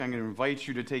I'm going to invite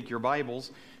you to take your Bibles.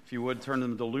 If you would, turn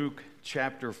them to Luke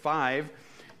chapter 5.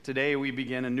 Today we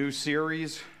begin a new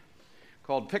series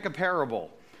called Pick a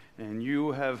Parable. And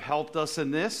you have helped us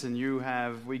in this, and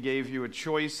we gave you a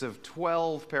choice of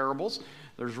 12 parables.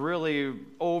 There's really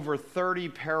over 30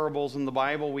 parables in the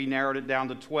Bible. We narrowed it down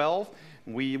to 12.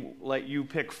 We let you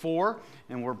pick 4,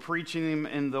 and we're preaching them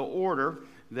in the order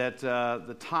that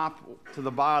the top to the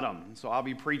bottom. So I'll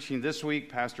be preaching this week.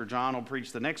 Pastor John will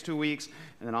preach the next 2 weeks,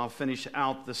 and then I'll finish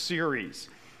out the series.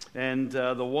 And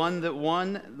the one that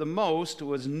won the most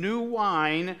was new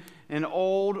wine and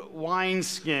old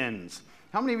wineskins.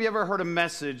 How many of you ever heard a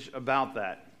message about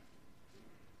that?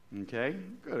 Okay,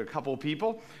 good. A couple of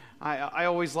people. I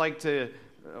always like to,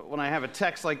 when I have a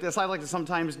text like this, I like to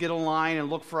sometimes get online and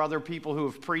look for other people who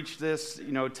have preached this,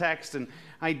 text. And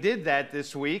I did that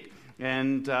this week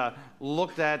and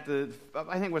looked at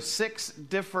I think it was 6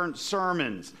 different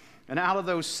sermons. And out of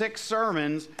those 6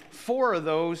 sermons, 4 of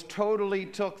those totally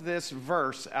took this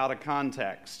verse out of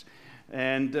context.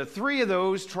 And 3 of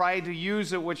those tried to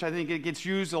use it, which I think it gets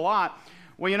used a lot.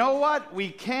 Well, you know what? We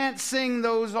can't sing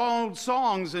those old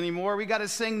songs anymore. We got to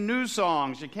sing new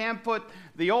songs. You can't put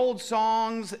the old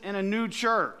songs in a new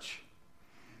church.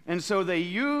 And so they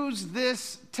use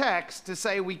this text to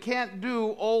say we can't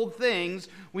do old things.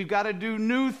 We've got to do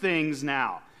new things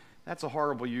now. That's a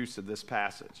horrible use of this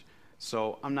passage.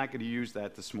 So I'm not going to use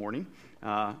that this morning.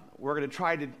 We're going to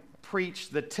try to preach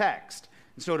the text.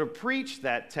 And so to preach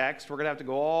that text, we're going to have to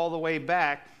go all the way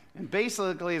back. And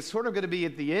basically, it's sort of going to be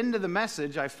at the end of the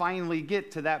message, I finally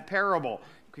get to that parable,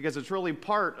 because it's really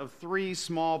part of 3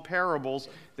 small parables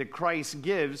that Christ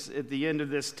gives at the end of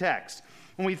this text.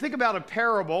 When we think about a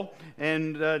parable,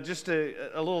 and just a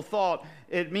little thought,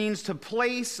 it means to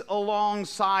place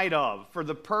alongside of, for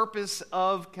the purpose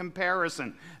of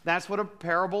comparison. That's what a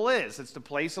parable is. It's to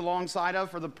place alongside of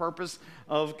for the purpose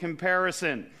of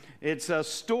comparison. It's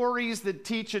stories that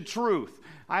teach a truth.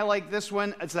 I like this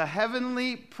one. It's a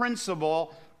heavenly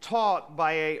principle taught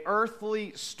by an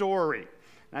earthly story.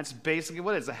 That's basically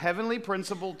what it is, a heavenly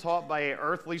principle taught by an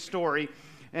earthly story.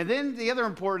 And then the other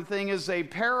important thing is a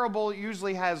parable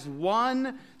usually has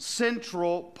one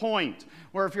central point.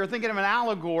 Where if you're thinking of an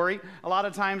allegory, a lot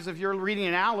of times if you're reading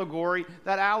an allegory,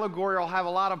 that allegory will have a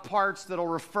lot of parts that will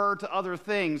refer to other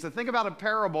things. The thing about a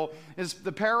parable is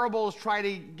the parable is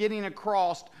getting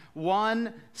across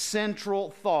one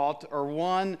central thought or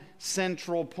one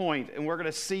central point. And we're going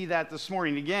to see that this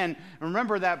morning. Again,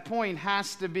 remember that point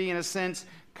has to be, in a sense,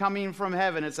 coming from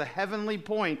heaven. It's a heavenly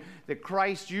point that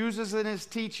Christ uses in his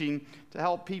teaching to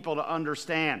help people to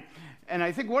understand. And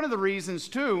I think one of the reasons,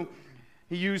 too,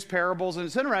 he used parables, and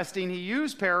it's interesting, he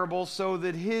used parables so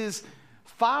that his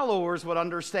followers would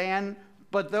understand,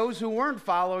 but those who weren't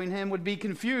following him would be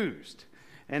confused.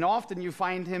 And often you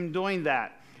find him doing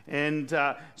that. And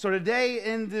so today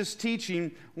in this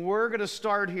teaching, we're going to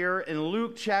start here in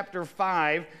Luke chapter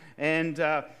 5, and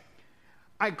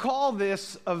I call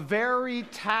this a very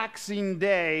taxing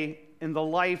day in the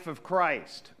life of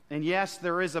Christ. And yes,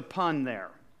 there is a pun there.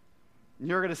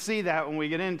 You're going to see that when we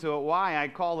get into it, why I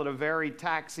call it a very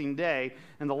taxing day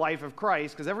in the life of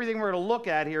Christ, because everything we're going to look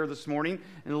at here this morning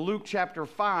in Luke chapter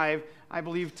 5, I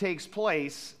believe takes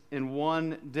place in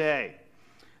one day.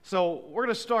 So we're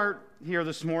going to start here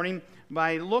this morning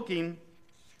by looking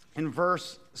in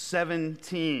verse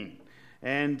 17.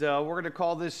 And we're going to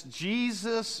call this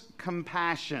Jesus'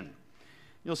 compassion.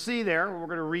 You'll see there, we're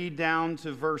going to read down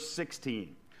to verse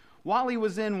 16. While he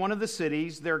was in one of the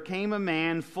cities, there came a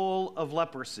man full of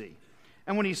leprosy.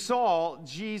 And when he saw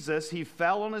Jesus, he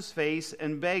fell on his face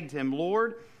and begged him,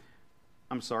 Lord,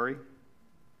 I'm sorry,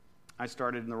 I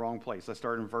started in the wrong place. I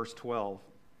started in verse 12.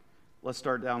 Let's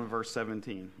start down in verse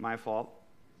 17. My fault.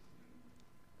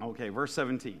 Okay, verse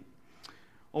 17.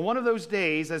 On one of those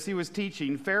days, as he was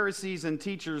teaching, Pharisees and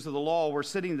teachers of the law were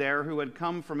sitting there who had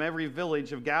come from every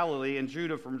village of Galilee and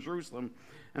Judah from Jerusalem,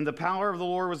 and the power of the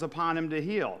Lord was upon him to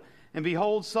heal. And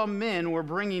behold, some men were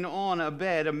bringing on a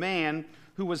bed a man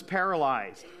who was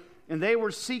paralyzed, and they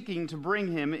were seeking to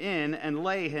bring him in and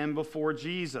lay him before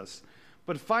Jesus.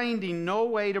 But finding no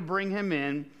way to bring him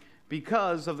in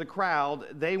because of the crowd,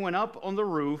 they went up on the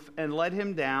roof and let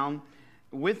him down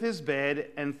with his bed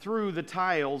and threw the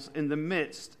tiles in the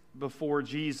midst before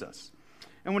Jesus.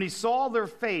 And when he saw their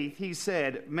faith, he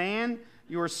said, Man,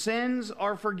 your sins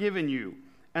are forgiven you.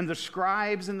 And the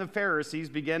scribes and the Pharisees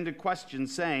began to question,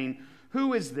 saying,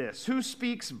 Who is this? Who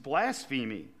speaks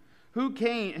blasphemy? Who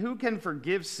can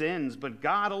forgive sins but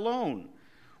God alone?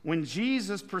 When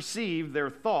Jesus perceived their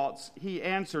thoughts, he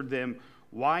answered them,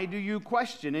 Why do you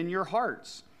question in your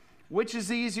hearts? Which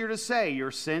is easier to say,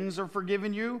 Your sins are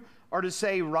forgiven you, are to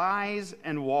say, 'Rise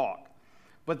and walk.'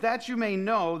 But that you may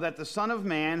know that the Son of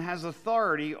Man has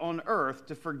authority on earth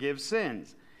to forgive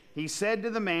sins." He said to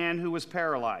the man who was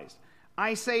paralyzed,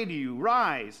 "I say to you,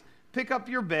 rise, pick up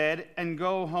your bed, and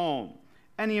go home."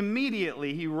 And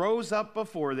immediately he rose up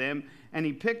before them, and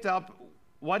he picked up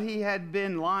what he had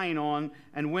been lying on,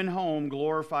 and went home,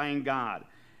 glorifying God.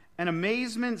 And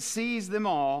amazement seized them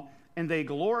all, and they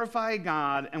glorified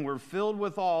God, and were filled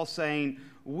with awe, saying,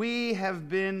 we have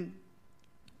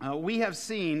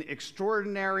seen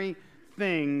extraordinary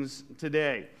things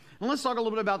today." And let's talk a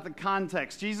little bit about the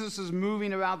context. Jesus is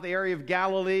moving about the area of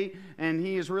Galilee, and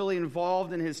he is really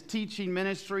involved in his teaching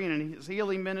ministry and in his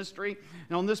healing ministry.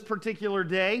 And on this particular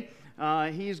day,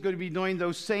 he is going to be doing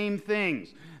those same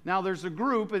things. Now, there's a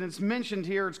group, and it's mentioned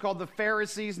here. It's called the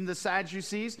Pharisees and the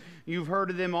Sadducees. You've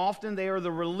heard of them often. They are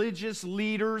the religious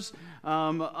leaders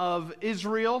of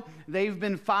Israel. They've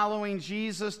been following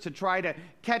Jesus to try to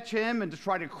catch him and to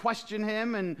try to question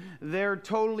him, and they're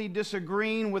totally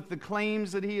disagreeing with the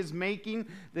claims that he is making,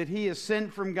 that he is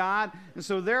sent from God. And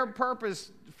so their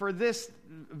purpose for this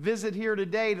visit here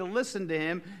today, to listen to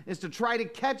him, is to try to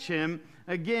catch him,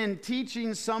 again,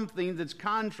 teaching something that's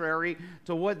contrary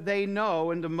to what they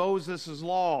know and to Moses'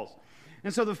 laws.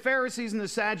 And so the Pharisees and the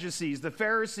Sadducees, the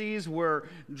Pharisees were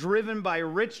driven by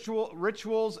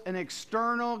rituals and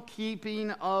external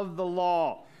keeping of the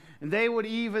law. And they would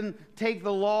even take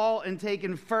the law and take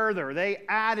it further. They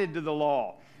added to the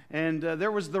law. And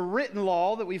there was the written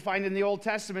law that we find in the Old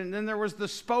Testament, and then there was the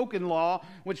spoken law,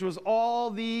 which was all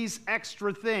these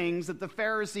extra things that the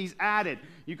Pharisees added.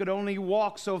 You could only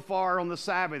walk so far on the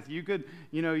Sabbath. You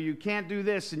can't do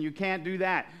this and you can't do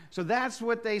that. So that's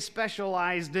what they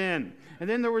specialized in. And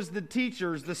then there was the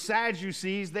teachers, the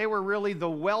Sadducees. They were really the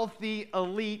wealthy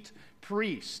elite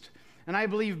priest. And I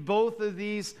believe both of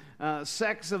these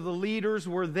sects of the leaders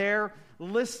were there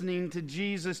listening to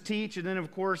Jesus teach, and then,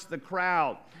 of course, the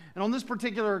crowd. And on this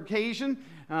particular occasion,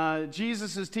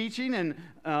 Jesus is teaching, and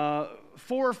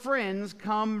 4 friends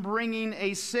come bringing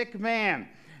a sick man.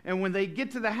 And when they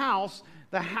get to the house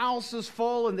is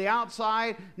full, and the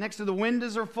outside next to the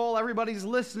windows are full. Everybody's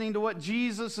listening to what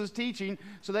Jesus is teaching.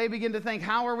 So they begin to think,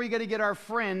 how are we going to get our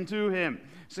friend to him?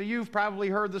 So you've probably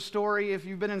heard the story. If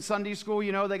you've been in Sunday school,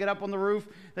 you know they get up on the roof,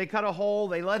 they cut a hole,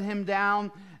 they let him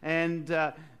down,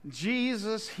 and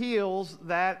Jesus heals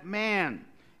that man.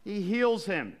 He heals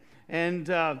him. And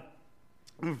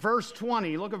verse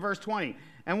 20, look at verse 20.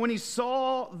 And when he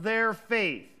saw their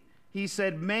faith, he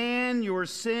said, "Man, your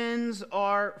sins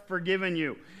are forgiven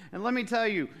you." And let me tell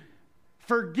you,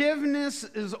 forgiveness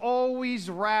is always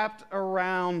wrapped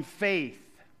around faith,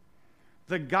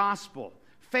 the gospel.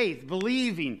 Faith,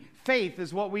 believing. Faith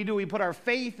is what we do. We put our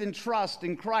faith and trust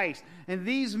in Christ. And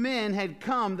these men had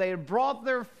come. They had brought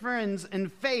their friends in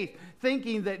faith,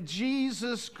 thinking that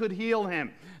Jesus could heal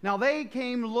him. Now, they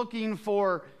came looking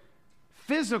for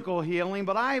physical healing,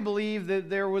 but I believe that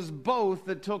there was both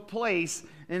that took place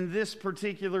in this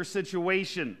particular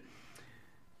situation.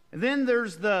 And then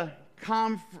there's the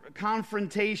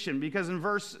confrontation, because in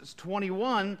verse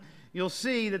 21, you'll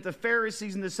see that the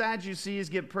Pharisees and the Sadducees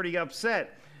get pretty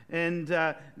upset. And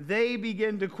they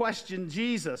begin to question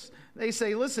Jesus. They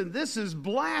say, listen, this is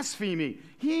blasphemy.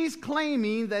 He's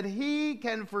claiming that he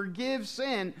can forgive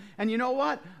sin. And you know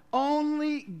what?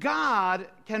 Only God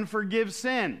can forgive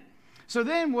sin. So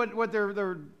then what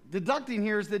they're deducting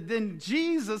here is that then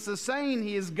Jesus is saying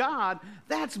he is God.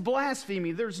 That's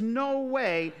blasphemy. There's no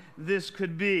way this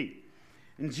could be.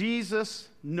 And Jesus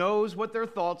knows what their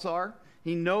thoughts are.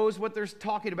 He knows what they're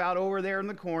talking about over there in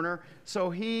the corner,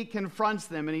 so he confronts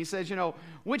them, and he says,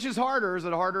 which is harder? Is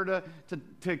it harder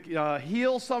to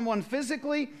heal someone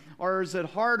physically, or is it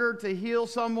harder to heal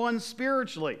someone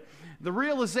spiritually? The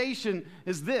realization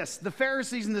is this: the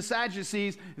Pharisees and the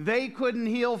Sadducees, they couldn't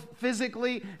heal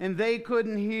physically, and they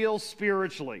couldn't heal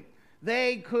spiritually.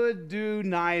 They could do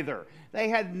neither. They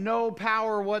had no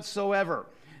power whatsoever.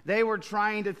 They were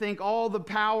trying to think all the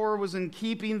power was in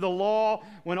keeping the law,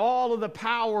 when all of the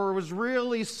power was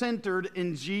really centered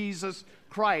in Jesus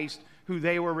Christ, who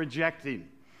they were rejecting.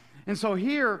 And so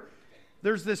here,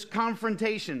 there's this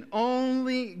confrontation.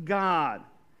 Only God.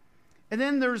 And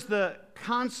then there's the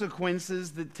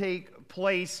consequences that take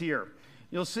place here.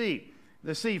 You'll see.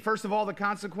 First of all, the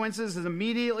consequences is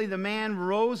immediately the man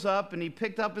rose up and he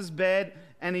picked up his bed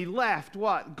and he left.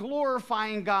 What?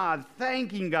 Glorifying God,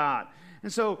 thanking God.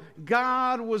 And so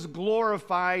God was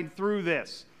glorified through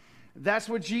this. That's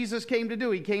what Jesus came to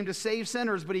do. He came to save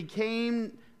sinners, but he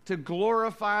came to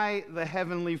glorify the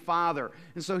Heavenly Father.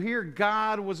 And so here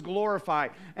God was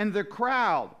glorified. And the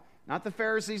crowd, not the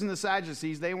Pharisees and the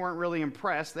Sadducees, they weren't really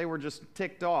impressed. They were just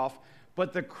ticked off.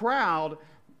 But the crowd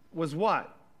was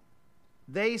what?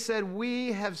 They said,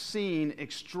 "We have seen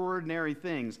extraordinary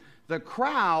things." The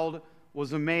crowd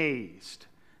was amazed.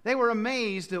 They were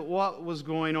amazed at what was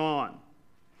going on.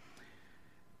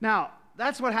 Now,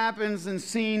 that's what happens in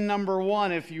scene number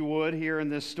 1, if you would, here in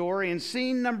this story. In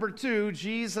scene number 2,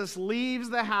 Jesus leaves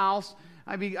the house.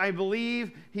 I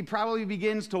believe he probably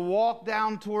begins to walk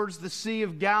down towards the Sea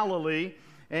of Galilee.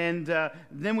 And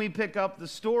then we pick up the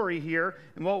story here.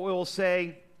 And what we'll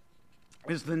say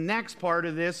is the next part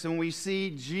of this, and we see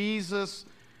Jesus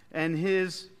and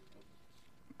his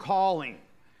calling.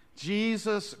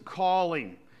 Jesus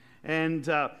calling. And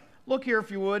look here,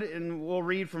 if you would, and we'll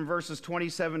read from verses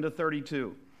 27 to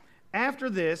 32. After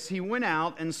this, he went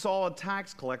out and saw a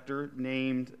tax collector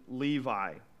named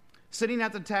Levi sitting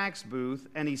at the tax booth,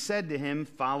 and he said to him,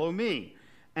 "Follow me."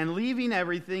 And leaving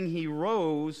everything, he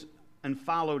rose and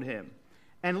followed him.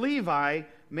 And Levi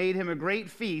made him a great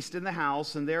feast in the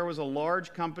house, and there was a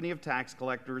large company of tax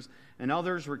collectors and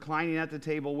others reclining at the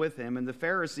table with him. And the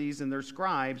Pharisees and their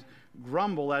scribes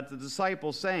grumbled at the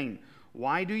disciples, saying,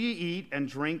 "Why do ye eat and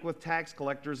drink with tax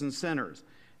collectors and sinners?"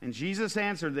 And Jesus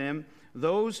answered them,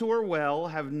 "Those who are well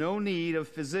have no need of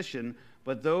physician,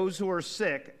 but those who are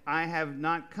sick. I have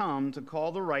not come to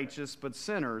call the righteous, but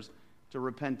sinners to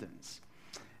repentance."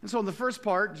 And so in the first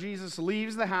part, Jesus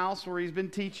leaves the house where he's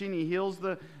been teaching. He heals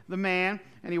the man,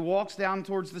 and he walks down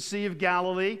towards the Sea of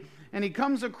Galilee, and he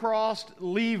comes across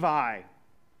Levi,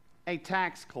 a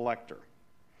tax collector.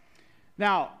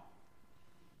 Now,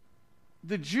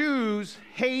 the Jews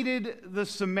hated the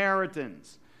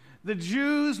Samaritans. The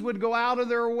Jews would go out of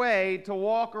their way to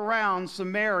walk around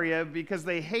Samaria because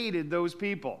they hated those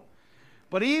people.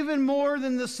 But even more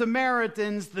than the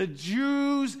Samaritans, the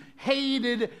Jews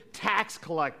hated tax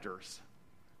collectors.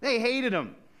 They hated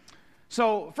them.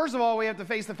 So, first of all, we have to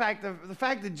face the fact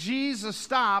that Jesus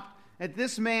stopped at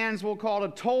this man's, we'll call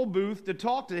it a toll booth, to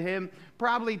talk to him,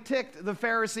 probably ticked the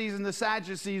Pharisees and the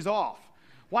Sadducees off.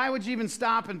 Why would you even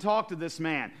stop and talk to this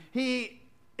man? He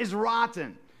is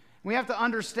rotten. We have to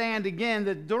understand again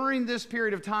that during this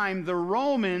period of time, the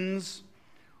Romans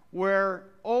were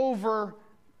over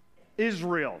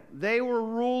Israel. They were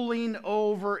ruling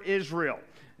over Israel.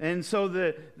 And so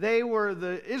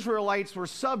the Israelites were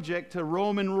subject to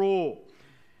Roman rule.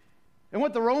 And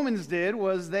what the Romans did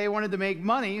was they wanted to make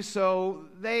money, so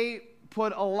they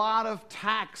put a lot of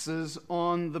taxes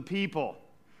on the people.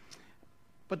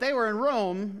 But they were in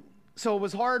Rome, so it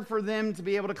was hard for them to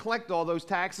be able to collect all those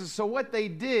taxes. So what they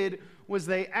did was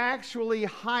they actually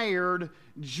hired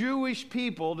Jewish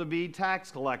people to be tax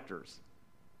collectors.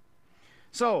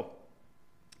 So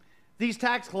these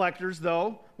tax collectors,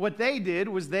 though, what they did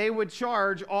was they would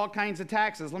charge all kinds of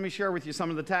taxes. Let me share with you some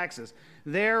of the taxes.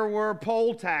 There were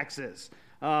poll taxes,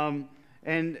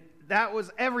 and that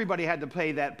was, everybody had to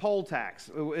pay that poll tax.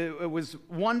 It was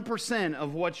 1%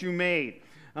 of what you made.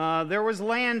 There was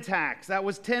land tax. That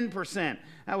was 10%.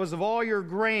 That was of all your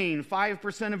grain,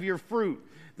 5% of your fruit.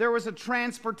 There was a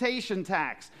transportation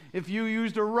tax. If you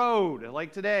used a road,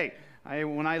 like today,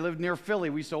 when I lived near Philly,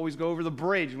 we used to always go over the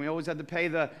bridge, and we always had to pay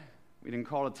we didn't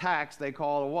call it a tax, they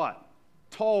call it a what?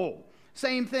 Toll.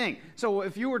 Same thing. So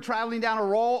if you were traveling down a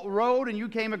road and you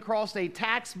came across a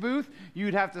tax booth,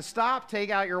 you'd have to stop, take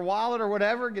out your wallet or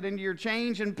whatever, get into your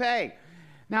change and pay.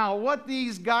 Now, what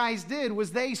these guys did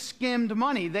was they skimmed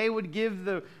money. They would give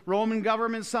the Roman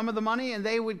government some of the money, and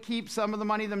they would keep some of the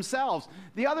money themselves.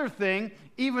 The other thing,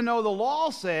 even though the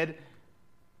law said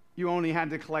you only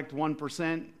had to collect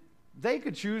 1%, they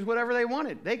could choose whatever they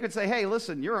wanted. They could say, "Hey,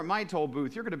 listen, you're at my toll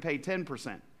booth. You're going to pay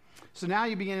 10%. So now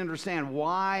you begin to understand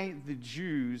why the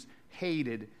Jews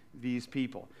hated these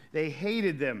people. They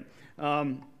hated them.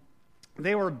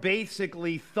 They were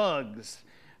basically thugs.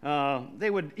 They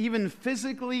would even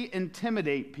physically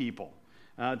intimidate people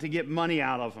to get money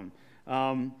out of them.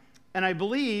 And I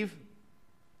believe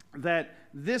that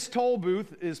this toll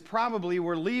booth is probably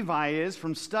where Levi is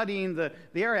from studying the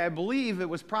area. I believe it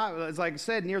was probably, as I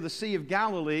said, near the Sea of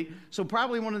Galilee. So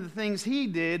probably one of the things he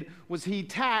did was he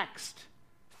taxed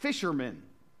fishermen.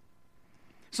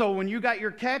 So when you got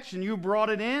your catch and you brought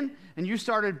it in and you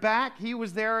started back, he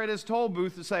was there at his toll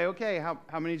booth to say, "Okay,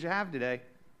 how many did you have today?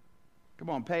 Come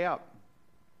on, pay up."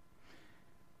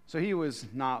 So he was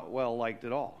not well liked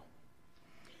at all.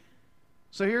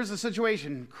 So here's the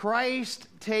situation. Christ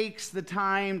takes the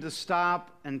time to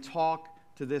stop and talk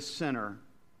to this sinner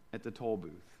at the toll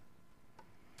booth.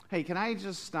 Hey, can I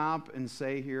just stop and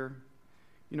say here,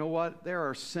 you know what? There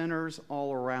are sinners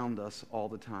all around us all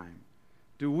the time.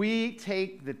 Do we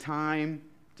take the time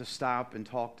to stop and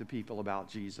talk to people about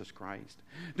Jesus Christ?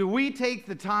 Do we take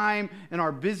the time in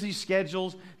our busy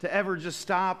schedules to ever just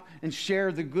stop and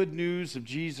share the good news of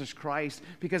Jesus Christ?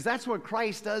 Because that's what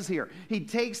Christ does here. He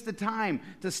takes the time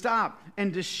to stop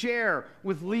and to share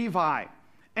with Levi.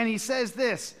 And he says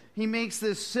this. He makes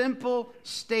this simple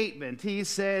statement. He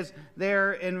says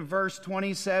there in verse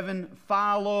 27,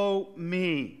 "Follow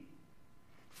me."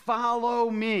 Follow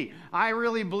me. I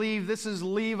really believe this is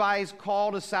Levi's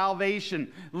call to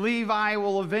salvation. Levi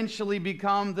will eventually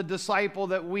become the disciple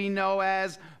that we know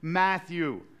as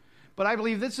Matthew. But I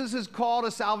believe this is his call to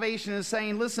salvation, is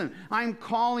saying, listen, I'm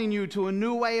calling you to a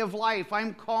new way of life.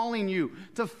 I'm calling you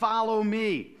to follow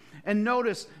me. And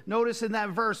notice in that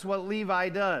verse what Levi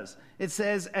does. It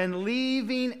says, and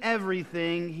leaving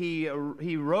everything, he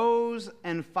rose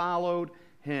and followed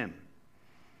him.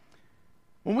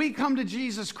 When we come to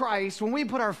Jesus Christ, when we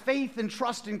put our faith and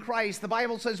trust in Christ, the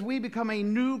Bible says we become a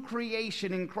new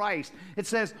creation in Christ. It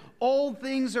says, old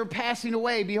things are passing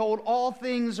away. Behold, all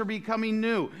things are becoming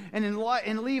new. And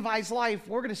in Levi's life,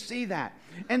 we're going to see that.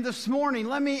 And this morning,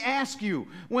 let me ask you,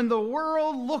 when the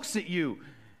world looks at you,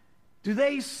 do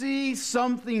they see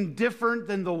something different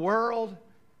than the world?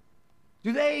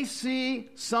 Do they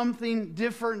see something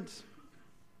different?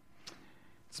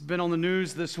 It's been on the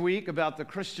news this week about the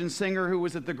Christian singer who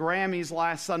was at the Grammys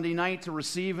last Sunday night to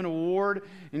receive an award,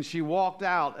 and she walked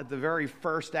out at the very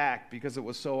first act because it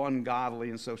was so ungodly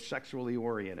and so sexually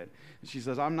oriented. And she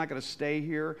says, I'm not going to stay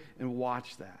here and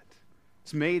watch that.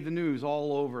 It's made the news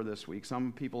all over this week.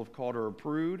 Some people have called her a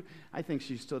prude. I think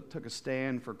she still took a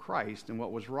stand for Christ and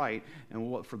what was right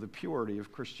and for the purity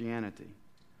of Christianity.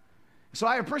 So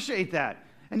I appreciate that.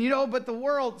 And but the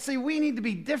world, see, we need to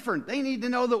be different. They need to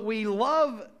know that we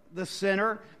love the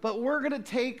sinner, but we're going to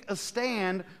take a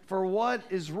stand for what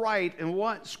is right and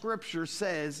what Scripture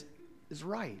says is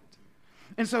right.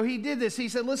 And so he did this. He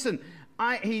said, listen,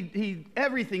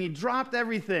 he dropped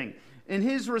everything. And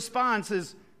his response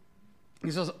is,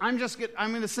 he says, I'm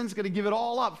in a sense going to give it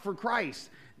all up for Christ.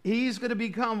 He's going to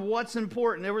become what's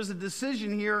important. There was a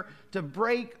decision here to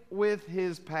break with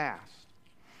his past.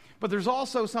 But there's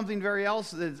also something very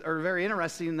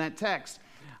interesting in that text.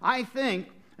 I think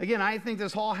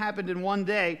this all happened in one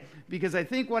day, because I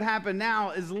think what happened now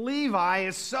is Levi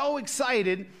is so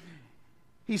excited.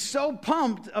 He's so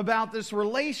pumped about this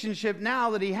relationship now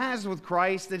that he has with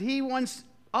Christ that he wants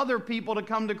other people to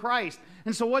come to Christ.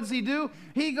 And so what does he do?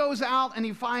 He goes out and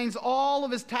he finds all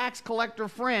of his tax collector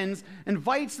friends,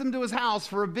 invites them to his house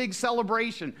for a big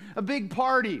celebration, a big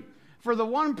party, for the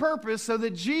one purpose so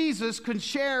that Jesus could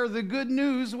share the good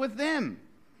news with them.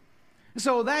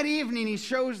 So that evening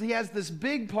he has this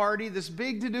big party, this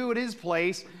big to-do at his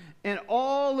place, and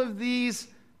all of these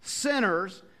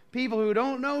sinners, people who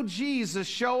don't know Jesus,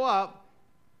 show up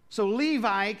so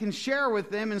Levi can share with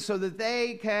them and so that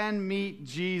they can meet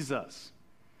Jesus.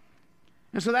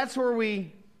 And so that's where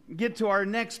we get to our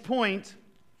next point.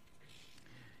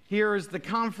 Here is the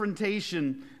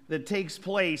confrontation that takes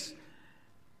place.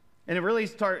 And it really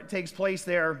takes place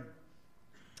there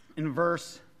in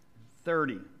verse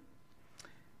 30.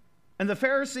 And the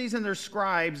Pharisees and their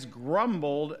scribes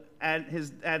grumbled at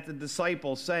the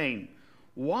disciples, saying,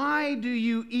 why do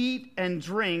you eat and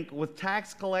drink with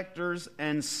tax collectors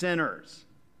and sinners?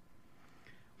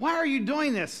 Why are you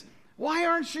doing this? Why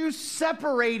aren't you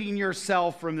separating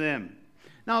yourself from them?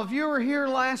 Now, if you were here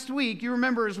last week, you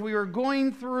remember as we were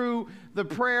going through the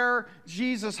prayer,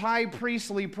 Jesus' high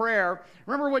priestly prayer,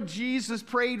 remember what Jesus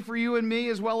prayed for you and me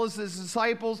as well as his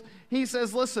disciples? He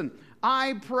says, listen,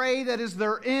 I pray that as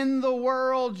they're in the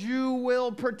world, you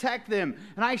will protect them.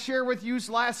 And I shared with you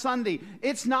last Sunday,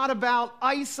 it's not about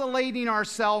isolating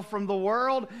ourselves from the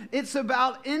world. It's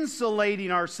about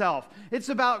insulating ourselves. It's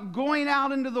about going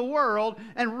out into the world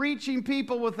and reaching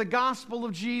people with the gospel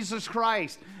of Jesus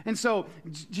Christ. And so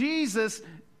Jesus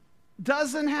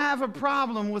doesn't have a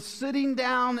problem with sitting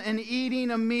down and eating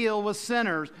a meal with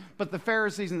sinners, but the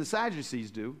Pharisees and the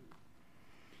Sadducees do.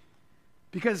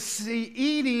 Because, see,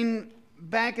 eating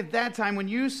back at that time, when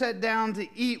you sat down to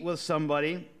eat with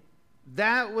somebody,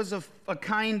 that was a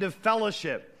kind of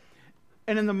fellowship.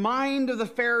 And in the mind of the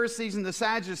Pharisees and the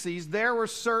Sadducees, there were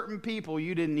certain people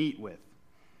you didn't eat with.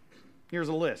 Here's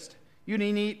a list. You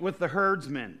didn't eat with the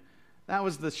herdsmen. That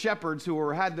was the shepherds who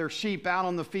had their sheep out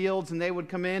on the fields, and they would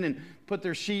come in and put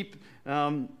their sheep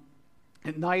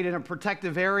at night in a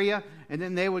protective area, and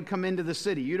then they would come into the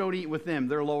city. You don't eat with them.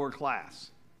 They're lower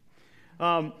class.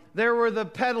 There were the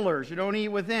peddlers. You don't eat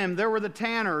with them. There were the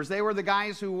tanners. They were the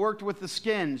guys who worked with the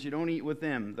skins. You don't eat with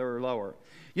them. They're lower.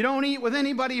 You don't eat with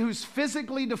anybody who's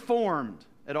physically deformed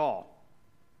at all.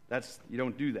 You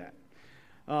don't do that.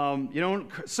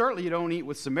 Certainly you don't eat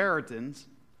with Samaritans.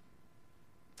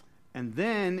 And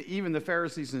then even the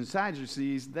Pharisees and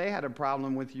Sadducees, they had a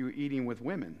problem with you eating with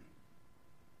women.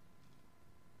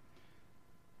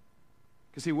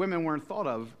 Because see, women weren't thought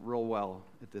of real well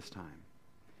at this time.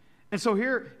 And so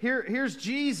here's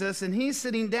Jesus, and he's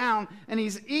sitting down, and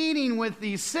he's eating with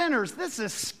these sinners. This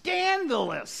is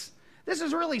scandalous. This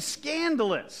is really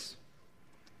scandalous.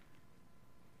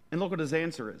 And look what his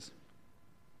answer is.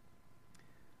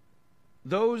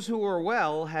 Those who are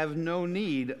well have no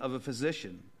need of a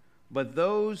physician, but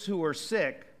those who are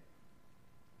sick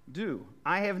do.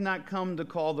 I have not come to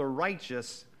call the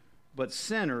righteous, but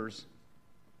sinners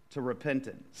to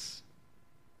repentance.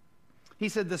 He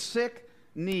said the sick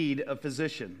need a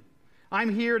physician.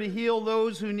 I'm here to heal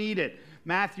those who need it.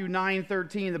 Matthew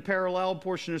 9:13, the parallel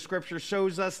portion of Scripture,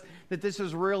 shows us that this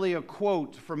is really a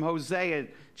quote from Hosea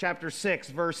chapter 6,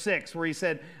 verse 6, where he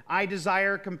said, I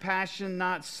desire compassion,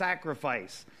 not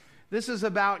sacrifice. This is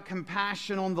about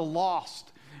compassion on the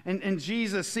lost. And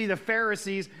Jesus, see, the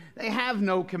Pharisees, they have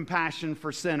no compassion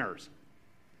for sinners.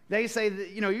 They say that,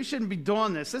 you shouldn't be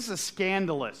doing this. This is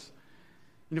scandalous.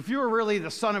 And if you were really the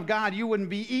Son of God, you wouldn't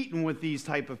be eating with these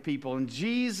type of people. And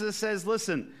Jesus says,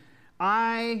 listen,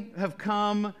 I have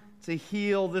come to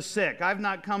heal the sick. I've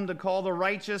not come to call the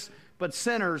righteous, but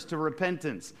sinners to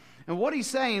repentance. And what he's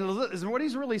saying is, what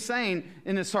he's really saying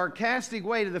in a sarcastic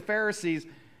way to the Pharisees,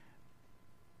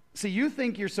 see, you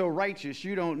think you're so righteous,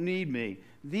 you don't need me.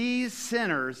 These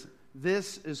sinners,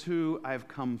 this is who I've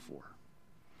come for.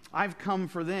 I've come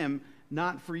for them,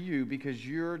 not for you, because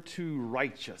you're too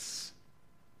righteous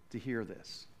to hear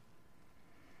this.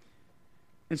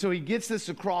 And so he gets this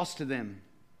across to them.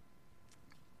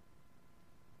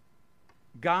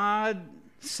 God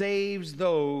saves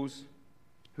those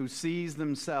who sees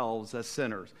themselves as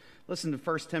sinners. Listen to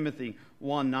 1 Timothy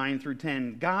 1, 9 through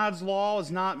 10. God's law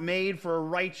is not made for a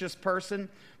righteous person,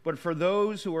 but for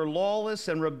those who are lawless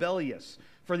and rebellious,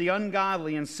 for the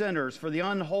ungodly and sinners, for the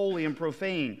unholy and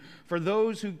profane, for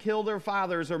those who kill their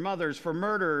fathers or mothers, for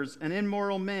murderers and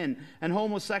immoral men, and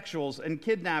homosexuals, and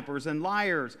kidnappers, and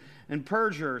liars, and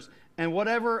perjurers, and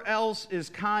whatever else is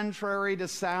contrary to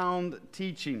sound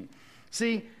teaching.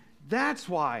 See, that's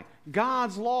why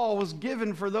God's law was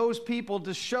given for those people,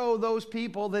 to show those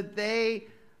people that they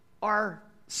are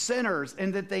sinners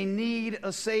and that they need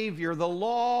a Savior. The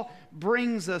law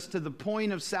brings us to the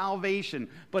point of salvation,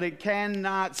 but it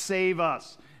cannot save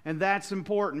us. And that's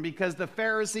important because the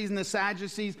Pharisees and the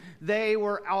Sadducees, they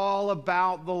were all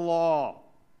about the law.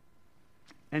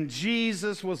 And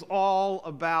Jesus was all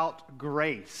about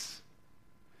grace.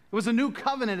 It was a new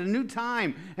covenant, a new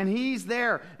time, and he's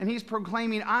there, and he's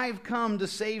proclaiming, I've come to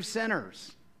save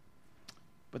sinners.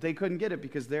 But they couldn't get it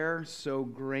because they're so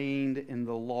grained in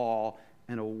the law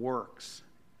and a works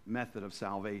method of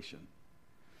salvation.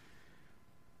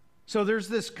 So there's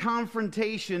this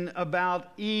confrontation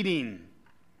about eating.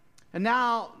 And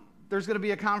now there's going to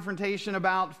be a confrontation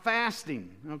about fasting.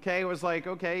 Okay, it was like,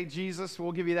 okay, Jesus,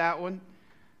 we'll give you that one.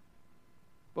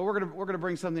 But we're going to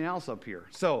bring something else up here.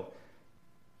 So,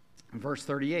 in verse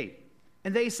 38,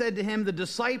 and they said to him, the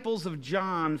disciples of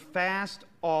John fast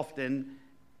often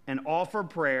and offer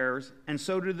prayers, and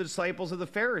so do the disciples of the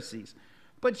Pharisees.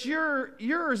 But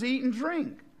yours eat and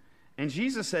drink. And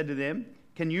Jesus said to them,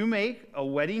 can you make a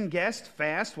wedding guest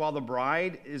fast while the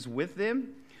bride is with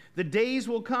them? The days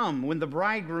will come when the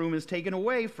bridegroom is taken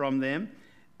away from them,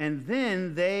 and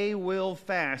then they will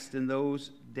fast in those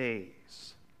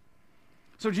days.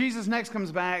 So Jesus next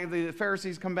comes back, the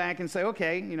Pharisees come back and say,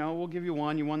 okay, we'll give you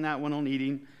one. You won that one on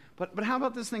eating. But how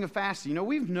about this thing of fasting?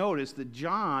 We've noticed that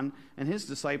John and his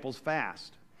disciples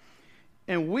fast.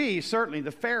 And we, certainly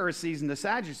the Pharisees and the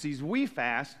Sadducees, we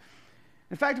fast.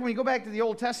 In fact, when you go back to the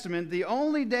Old Testament, the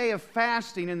only day of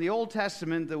fasting in the Old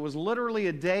Testament that was literally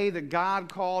a day that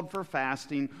God called for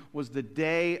fasting was the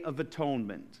Day of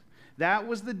Atonement. That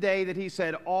was the day that he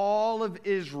said all of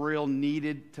Israel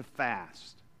needed to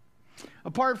fast.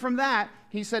 Apart from that,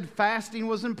 he said fasting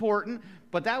was important,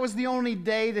 but that was the only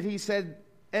day that he said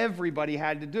everybody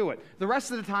had to do it. The rest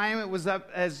of the time, it was up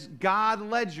as God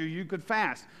led you, you could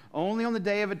fast. Only on the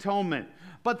Day of Atonement.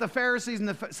 But the Pharisees and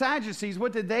the Sadducees,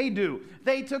 what did they do?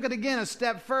 They took it again a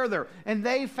step further, and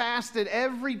they fasted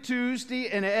every Tuesday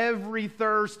and every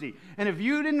Thursday. And if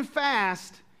you didn't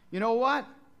fast, you know what?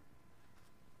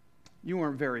 You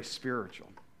weren't very spiritual.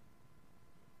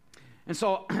 And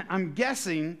so I'm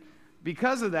guessing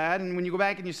because of that, and when you go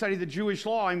back and you study the Jewish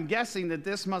law, I'm guessing that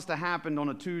this must have happened on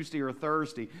a Tuesday or a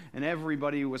Thursday, and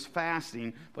everybody was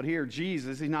fasting. But here,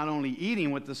 Jesus, he's not only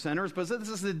eating with the sinners, but this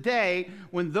is the day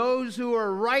when those who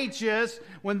are righteous,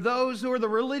 when those who are the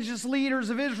religious leaders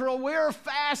of Israel, we're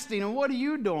fasting. And what are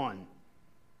you doing?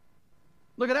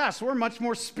 Look at us. We're much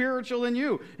more spiritual than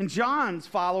you. And John's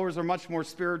followers are much more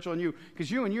spiritual than you,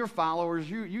 because you and your followers,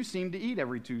 you seem to eat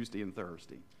every Tuesday and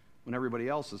Thursday when everybody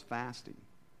else is fasting.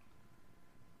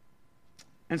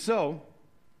 And so,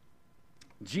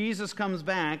 Jesus comes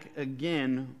back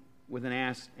again with an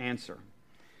answer.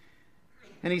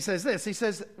 And he says this. He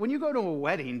says, when you go to a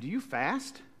wedding, do you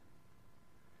fast?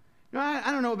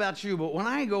 I don't know about you, but when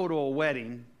I go to a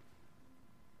wedding,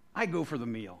 I go for the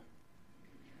meal.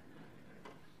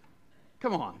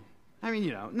 Come on. I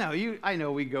mean, I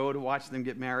know we go to watch them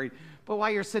get married, but while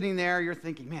you're sitting there, you're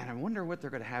thinking, man, I wonder what they're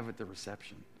going to have at the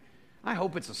reception. I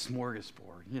hope it's a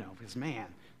smorgasbord, because, man,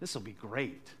 this will be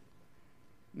great.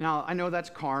 Now, I know that's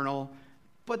carnal,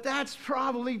 but that's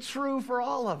probably true for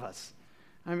all of us.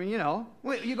 I mean, you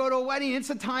go to a wedding,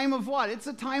 it's a time of what? It's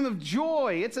a time of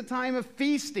joy. It's a time of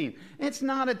feasting. It's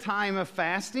not a time of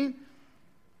fasting.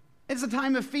 It's a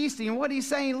time of feasting. And what he's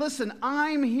saying, listen,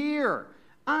 I'm here.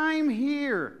 I'm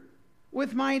here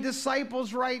with my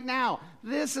disciples right now.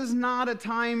 This is not a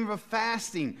time of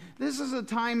fasting. This is a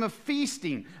time of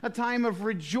feasting, a time of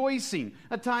rejoicing,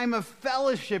 a time of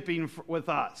fellowshipping with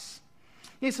us.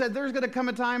 He said, there's going to come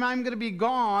a time I'm going to be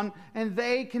gone, and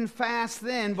they can fast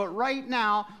then. But right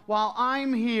now, while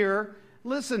I'm here,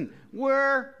 listen,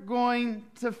 we're going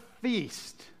to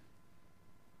feast.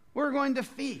 We're going to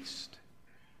feast.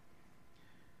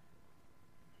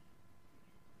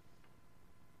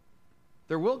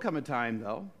 There will come a time,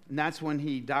 though, and that's when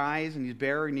he dies and he's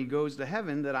buried and he goes to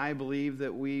heaven, that I believe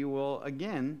that we will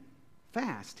again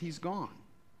fast. He's gone.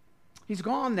 He's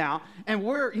gone now. And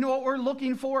you know what we're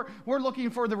looking for? We're looking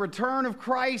for the return of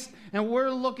Christ, and we're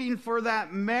looking for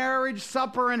that marriage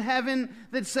supper in heaven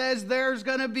that says there's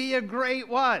going to be a great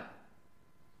what?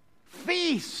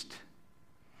 Feast.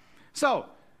 So,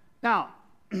 now,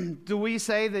 do we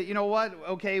say that, you know what,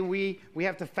 okay, we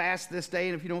have to fast this day,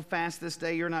 and if you don't fast this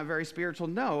day, you're not very spiritual?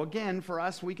 No, again, for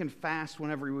us, we can fast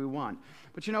whenever we want.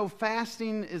 But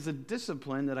fasting is a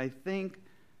discipline that I think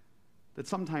that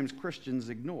sometimes Christians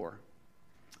ignore.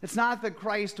 It's not that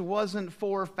Christ wasn't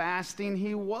for fasting,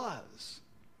 he was.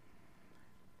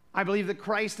 I believe that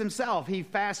Christ himself, he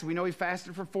fasted. We know he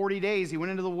fasted for 40 days. He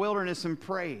went into the wilderness and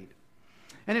prayed.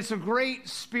 And it's a great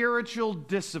spiritual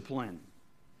discipline.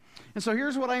 And so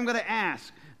here's what I'm going to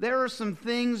ask. There are some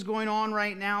things going on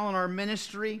right now in our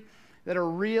ministry that are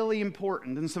really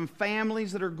important, and some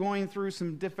families that are going through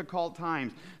some difficult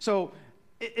times. So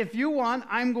if you want,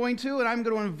 I'm going to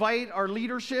invite our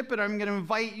leadership, and I'm going to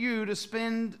invite you to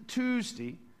spend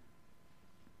Tuesday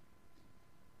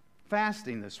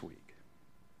fasting this week.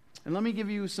 And let me give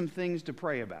you some things to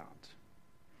pray about.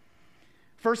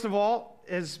 First of all,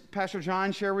 as Pastor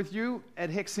John shared with you, Ed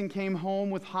Hickson came home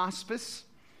with hospice.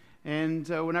 And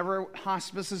whenever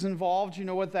hospice is involved, you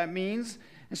know what that means.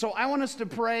 And so I want us to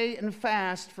pray and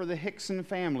fast for the Hickson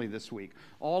family this week.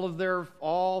 All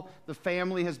the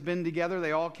family has been together.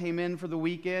 They all came in for the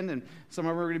weekend, and some of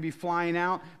them are going to be flying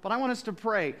out. But I want us to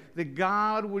pray that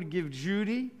God would give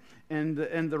Judy and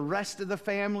the rest of the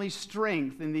family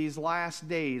strength in these last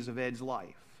days of Ed's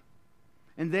life.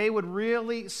 And they would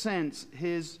really sense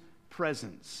his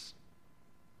presence.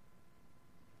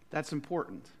 That's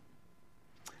important.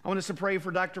 I want us to pray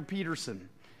for Dr. Peterson.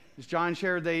 As John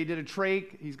shared, they did a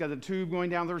trach. He's got a tube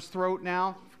going down his throat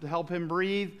now to help him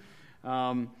breathe.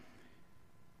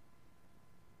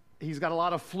 He's got a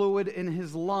lot of fluid in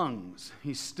his lungs.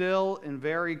 He's still in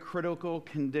very critical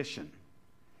condition.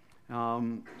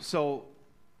 So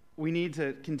we need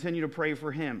to continue to pray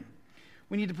for him.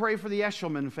 We need to pray for the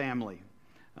Eshelman family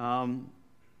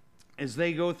as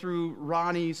they go through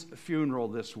Ronnie's funeral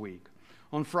this week.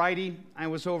 On Friday, I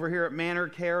was over here at Manor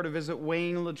Care to visit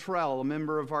Wayne Luttrell, a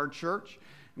member of our church.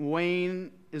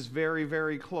 Wayne is very,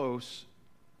 very close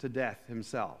to death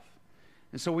himself.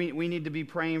 And so we need to be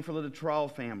praying for the Luttrell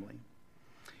family.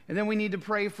 And then we need to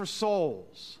pray for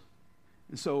souls.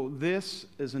 And so this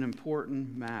is an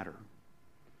important matter.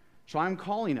 So I'm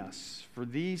calling us for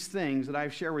these things that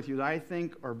I've shared with you that I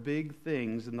think are big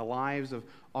things in the lives of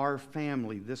our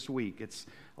family this week. It's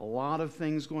a lot of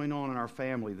things going on in our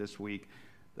family this week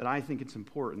that I think it's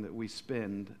important that we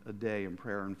spend a day in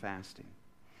prayer and fasting.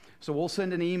 So we'll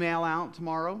send an email out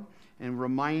tomorrow and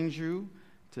remind you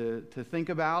to think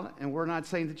about it. And we're not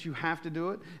saying that you have to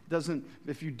do it.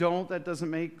 If you don't, that doesn't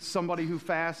make somebody who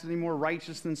fasts any more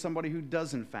righteous than somebody who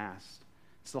doesn't fast.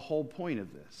 It's the whole point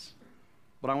of this.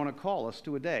 But I want to call us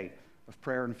to a day of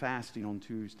prayer and fasting on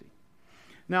Tuesday.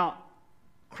 Now,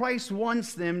 Christ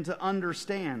wants them to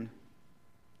understand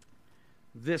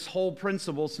this whole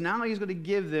principle. So now he's going to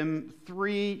give them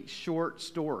 3 short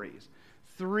stories,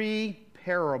 3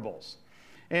 parables.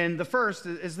 And the first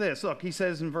is this. Look, he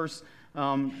says in verse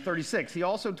 36, he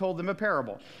also told them a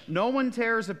parable. No one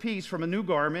tears a piece from a new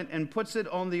garment and puts it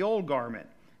on the old garment.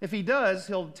 If he does,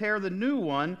 he'll tear the new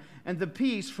one, and the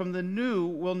piece from the new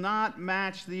will not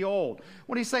match the old.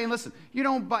 What he's saying, listen, you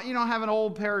don't have an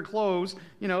old pair of clothes,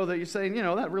 that you're saying,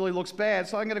 that really looks bad,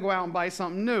 so I'm going to go out and buy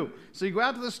something new. So you go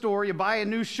out to the store, you buy a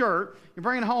new shirt, you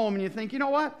bring it home, and you think, you know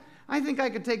what? I think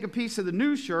I could take a piece of the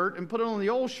new shirt and put it on the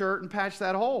old shirt and patch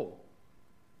that hole.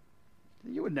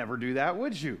 You would never do that,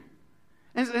 would you?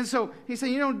 And so he's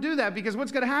saying, you don't do that, because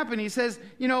what's going to happen? He says,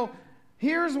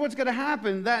 here's what's going to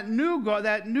happen. That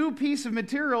new piece of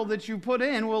material that you put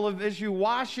in as you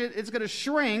wash it, it's going to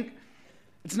shrink.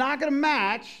 It's not going to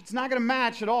match. It's not going to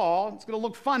match at all. It's going to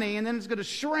look funny, and then it's going to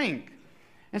shrink.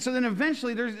 And so then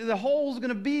eventually the hole's going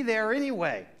to be there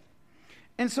anyway.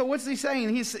 And so what's he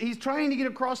saying? He's trying to get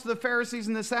across to the Pharisees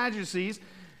and the Sadducees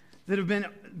that have been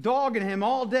dogging him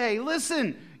all day.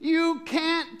 Listen, you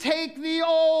can't take the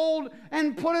old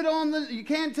and put it on you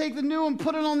can't take the new and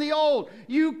put it on the old.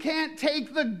 You can't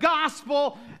take the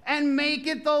gospel and make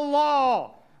it the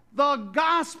law. The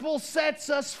gospel sets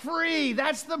us free.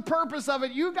 That's the purpose of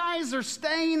it. You guys are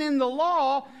staying in the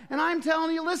law, and I'm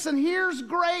telling you, listen, here's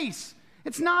grace.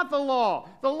 It's not the law.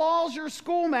 The law's your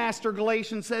schoolmaster,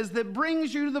 Galatians says, that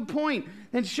brings you to the point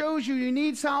and shows you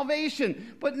need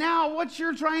salvation. But now what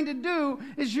you're trying to do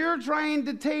is you're trying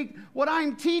to take what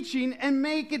I'm teaching and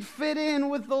make it fit in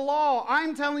with the law.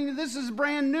 I'm telling you, this is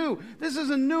brand new. This is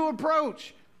a new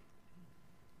approach.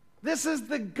 This is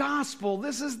the gospel.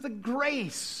 This is the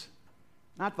grace,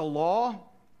 not the law.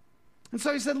 And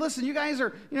so he said, listen, you guys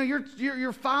are,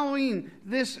 you're following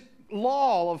this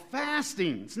law of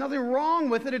fasting. There's nothing wrong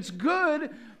with it. It's good,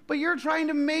 but you're trying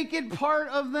to make it part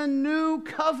of the new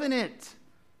covenant.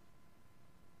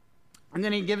 And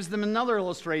then he gives them another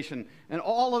illustration, and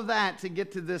all of that to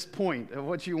get to this point of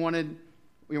what you wanted.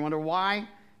 You wonder why?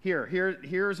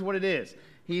 Here's what it is.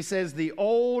 He says the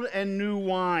old and new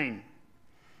wine.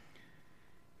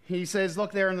 He says,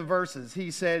 look there in the verses. He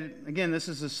said, again, this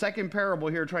is the second parable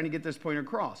here trying to get this point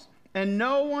across. And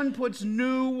no one puts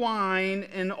new wine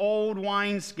in old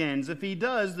wineskins. If he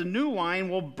does, the new wine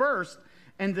will burst,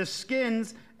 and the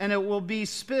skins, and it will be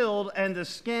spilled, and the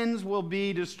skins will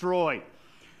be destroyed.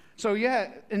 So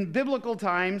in biblical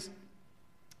times,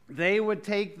 they would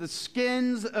take the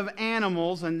skins of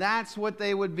animals, and that's what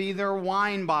they would be their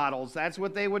wine bottles. That's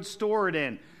what they would store it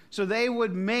in. So they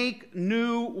would make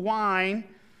new wine.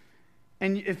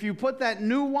 And if you put that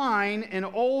new wine in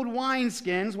old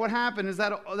wineskins, what happened is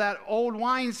that old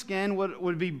wineskin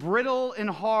would be brittle and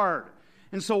hard.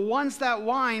 And so once that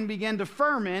wine began to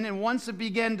ferment and once it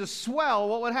began to swell,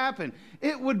 what would happen?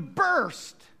 It would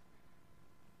burst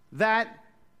that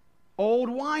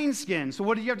old wineskin. So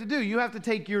what do you have to do? You have to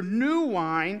take your new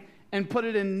wine and put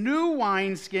it in new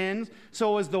wineskins.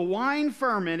 So as the wine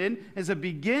fermented, as it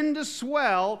began to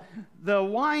swell,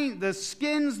 the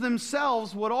skins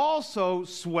themselves would also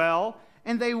swell,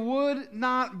 and they would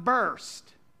not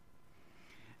burst.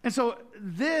 And so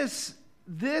this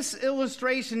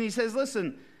illustration, he says,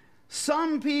 listen,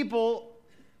 some people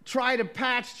try to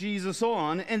patch Jesus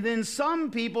on, and then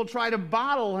some people try to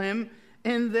bottle him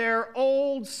in their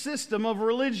old system of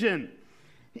religion.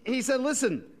 He said,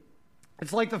 listen,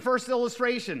 it's like the first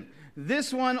illustration.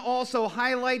 This one also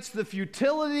highlights the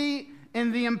futility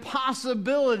and the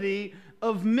impossibility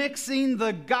of mixing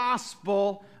the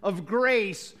gospel of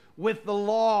grace with the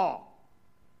law.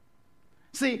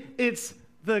 See, it's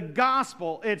the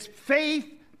gospel. It's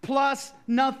faith plus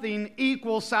nothing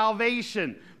equals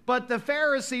salvation. But the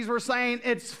Pharisees were saying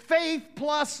it's faith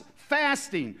plus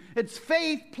fasting. It's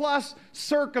faith plus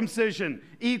circumcision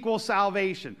equals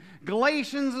salvation.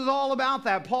 Galatians is all about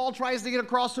that. Paul tries to get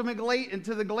across to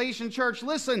the Galatian church.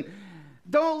 Listen,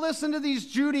 don't listen to these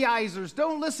Judaizers.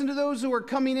 Don't listen to those who are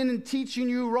coming in and teaching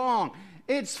you wrong.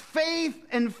 It's faith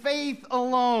and faith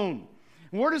alone.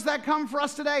 Where does that come for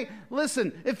us today?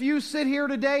 Listen, if you sit here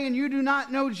today and you do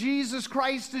not know Jesus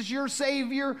Christ as your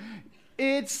Savior,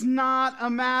 it's not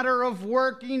a matter of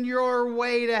working your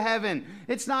way to heaven.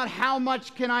 It's not how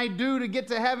much can I do to get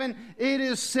to heaven. It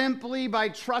is simply by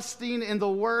trusting in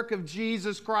the work of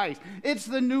Jesus Christ. It's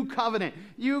the new covenant.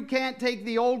 You can't take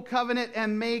the old covenant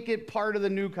and make it part of the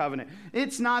new covenant.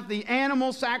 It's not the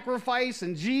animal sacrifice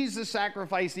and Jesus'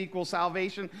 sacrifice equals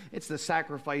salvation. It's the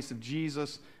sacrifice of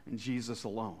Jesus and Jesus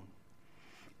alone.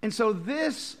 And so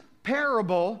this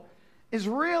parable is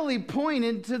really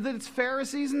pointed to the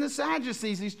Pharisees and the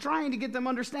Sadducees. He's trying to get them to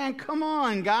understand, come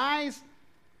on, guys.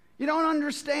 You don't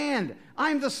understand.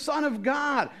 I'm the Son of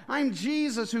God. I'm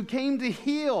Jesus who came to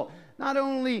heal, not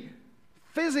only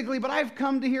physically, but I've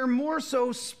come to heal more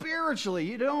so spiritually.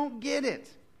 You don't get it.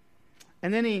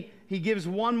 And then he gives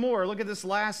one more. Look at this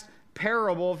last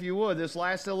parable, if you would, this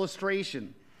last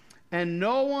illustration. And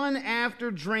no one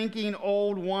after drinking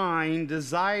old wine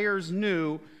desires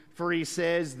new, for he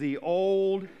says the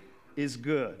old is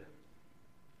good.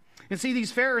 And see,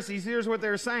 these Pharisees, here's what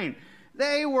they're saying.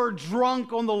 They were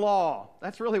drunk on the law.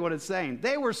 That's really what it's saying.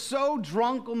 They were so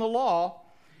drunk on the law.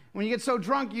 When you get so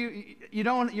drunk,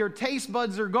 your taste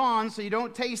buds are gone, so you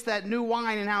don't taste that new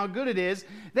wine and how good it is.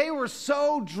 They were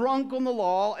so drunk on the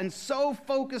law and so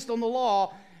focused on the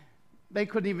law, they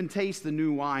couldn't even taste the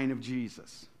new wine of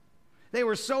Jesus. They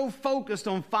were so focused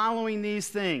on following these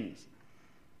things.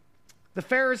 The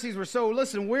Pharisees were so,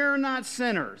 listen, we're not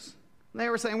sinners. They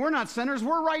were saying, we're not sinners,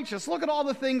 we're righteous. Look at all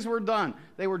the things we're done.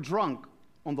 They were drunk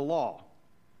on the law.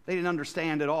 They didn't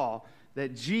understand at all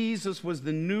that Jesus was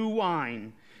the new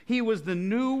wine. He was the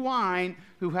new wine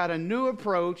who had a new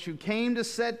approach, who came to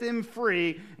set them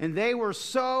free, and they were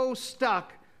so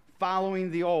stuck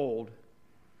following the old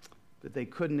that they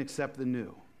couldn't accept the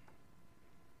new.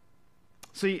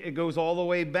 See, it goes all the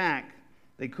way back.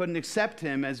 They couldn't accept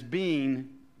him as being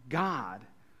God,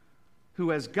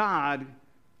 who as God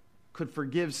could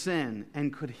forgive sin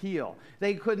and could heal.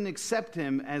 They couldn't accept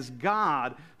him as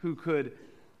God who could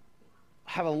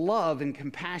have a love and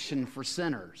compassion for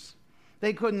sinners.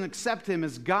 They couldn't accept him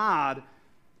as God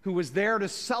who was there to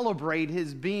celebrate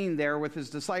his being there with his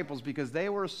disciples because they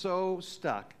were so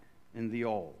stuck in the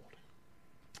old.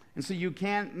 And so you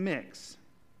can't mix.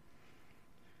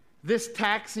 This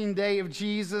taxing day of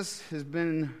Jesus has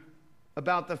been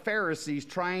about the Pharisees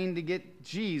trying to get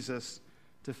Jesus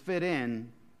to fit in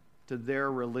to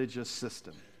their religious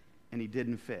system. And he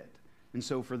didn't fit. And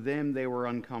so for them, they were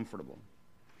uncomfortable.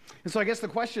 And so I guess the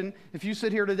question, if you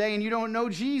sit here today and you don't know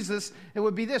Jesus, it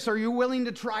would be this: are you willing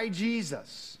to try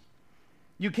Jesus?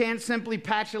 You can't simply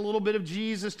patch a little bit of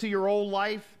Jesus to your old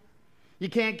life. You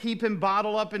can't keep him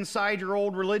bottled up inside your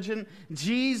old religion.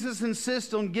 Jesus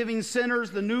insists on giving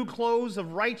sinners the new clothes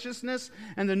of righteousness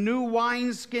and the new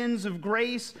wineskins of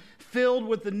grace filled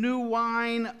with the new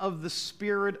wine of the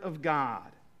Spirit of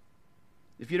God.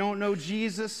 If you don't know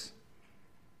Jesus,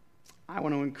 I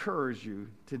want to encourage you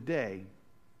today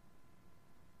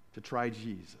to try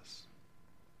Jesus.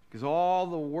 Because all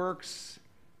the works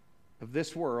of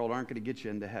this world aren't going to get you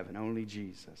into heaven, only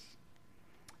Jesus.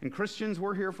 And Christians,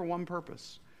 we're here for one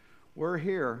purpose. We're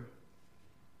here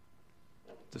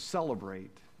to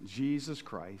celebrate Jesus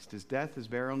Christ, his death, his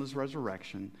burial, and his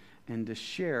resurrection, and to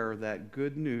share that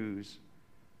good news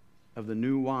of the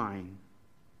new wine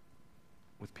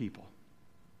with people.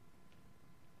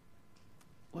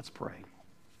 Let's pray.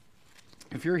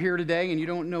 If you're here today and you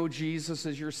don't know Jesus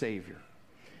as your Savior,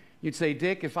 you'd say,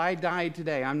 Dick, if I died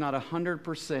today, I'm not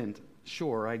 100%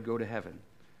 sure I'd go to heaven.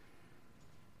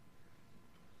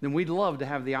 Then we'd love to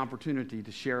have the opportunity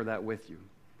to share that with you.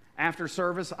 After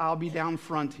service, I'll be down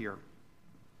front here.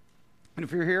 And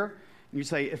if you're here and you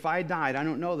say, if I died, I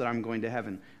don't know that I'm going to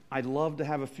heaven, I'd love to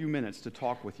have a few minutes to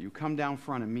talk with you. Come down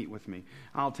front and meet with me.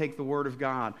 I'll take the Word of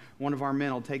God. One of our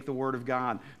men will take the Word of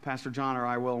God. Pastor John or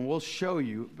I will, and we'll show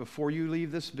you, before you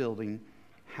leave this building,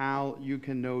 how you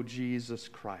can know Jesus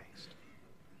Christ.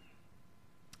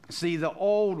 See, the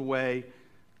old way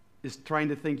is trying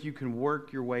to think you can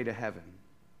work your way to heaven.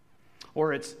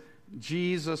 Or it's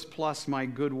Jesus plus my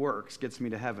good works gets me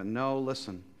to heaven. No,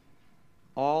 listen.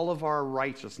 All of our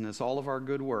righteousness, all of our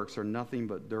good works are nothing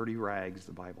but dirty rags,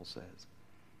 the Bible says.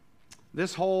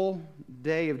 This whole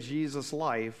day of Jesus'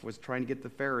 life was trying to get the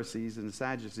Pharisees and the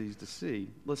Sadducees to see,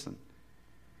 listen,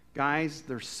 guys,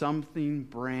 there's something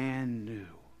brand new.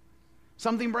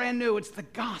 Something brand new. It's the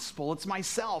gospel. It's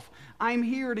myself. I'm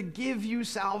here to give you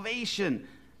salvation,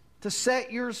 to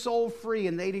set your soul free,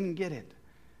 and they didn't get it.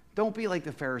 Don't be like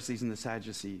the Pharisees and the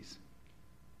Sadducees.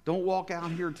 Don't walk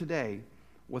out here today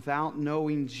without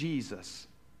knowing Jesus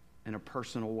in a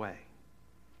personal way.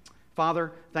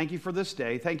 Father, thank you for this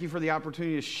day. Thank you for the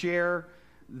opportunity to share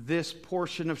this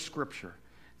portion of Scripture.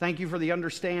 Thank you for the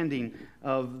understanding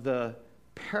of the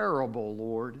parable,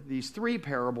 Lord, these three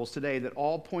parables today that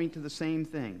all point to the same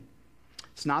thing.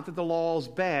 It's not that the law is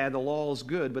bad, the law is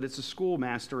good, but it's a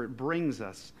schoolmaster. It brings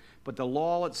us. But the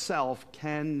law itself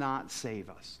cannot save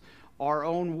us. Our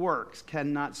own works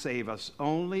cannot save us.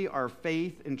 Only our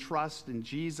faith and trust in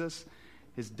Jesus,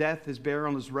 his death, his burial,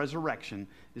 and his resurrection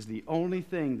is the only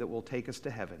thing that will take us to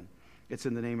heaven. It's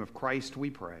in the name of Christ we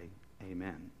pray.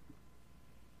 Amen.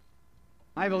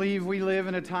 I believe we live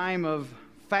in a time of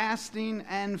fasting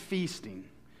and feasting.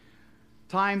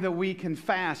 Time that we can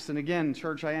fast. And again,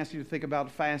 church, I ask you to think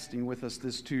about fasting with us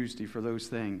this Tuesday for those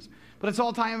things. But it's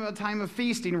all a time of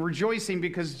feasting and rejoicing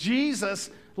because Jesus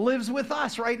lives with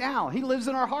us right now. He lives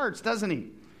in our hearts, doesn't he?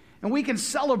 And we can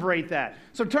celebrate that.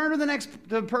 So turn to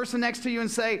the person next to you and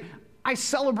say, I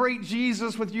celebrate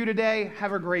Jesus with you today.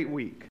 Have a great week.